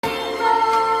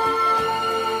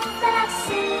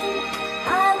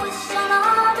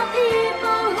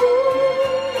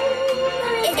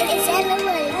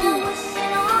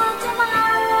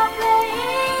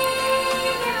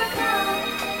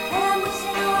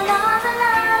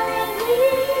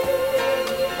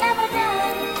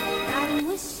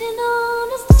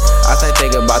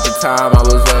Thinking about the time I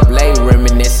was up late,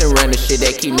 reminiscing, random shit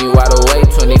that keep me wide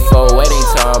awake. 24, ain't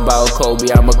talking about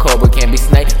Kobe, I'm a cobra, can't be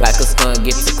snake. Like a skunk,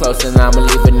 get too close and I'ma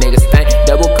leave a nigga stank.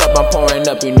 Double cup, I'm pouring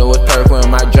up, you know it's perfect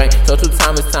with my drink. So 2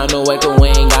 times it's time to wake up,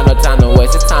 we ain't got no time to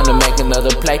waste. It's time to make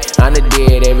another play. I done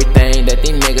did everything that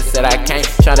these niggas said I can't.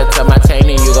 Tryna tell my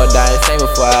chain and you gon' die insane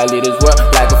before I leave this world.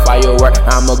 Like a firework,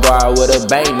 I'ma go out with a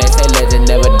bang. They say legend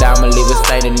never die, I'ma leave a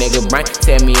stain in nigga brain.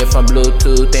 Tell me if I'm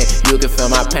Bluetooth, then you can feel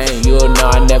my pain. You'll know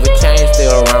I never change,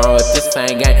 still around with the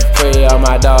same gang. Free all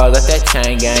my dogs like that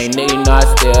chain gang. Nigga know I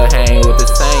still hang with the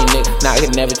same nigga. Nah, I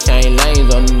can never change lanes,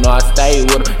 don't know I stay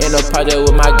with them. In a project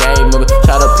with my game member.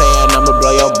 Try to play and I'ma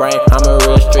blow your brain. I'm a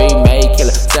real street made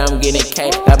killer. Say I'm getting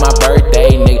cake like my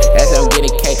birthday, nigga. That's I'm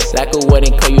getting cake like a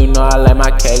wedding cake. You know I like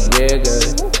my cake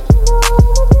bigger.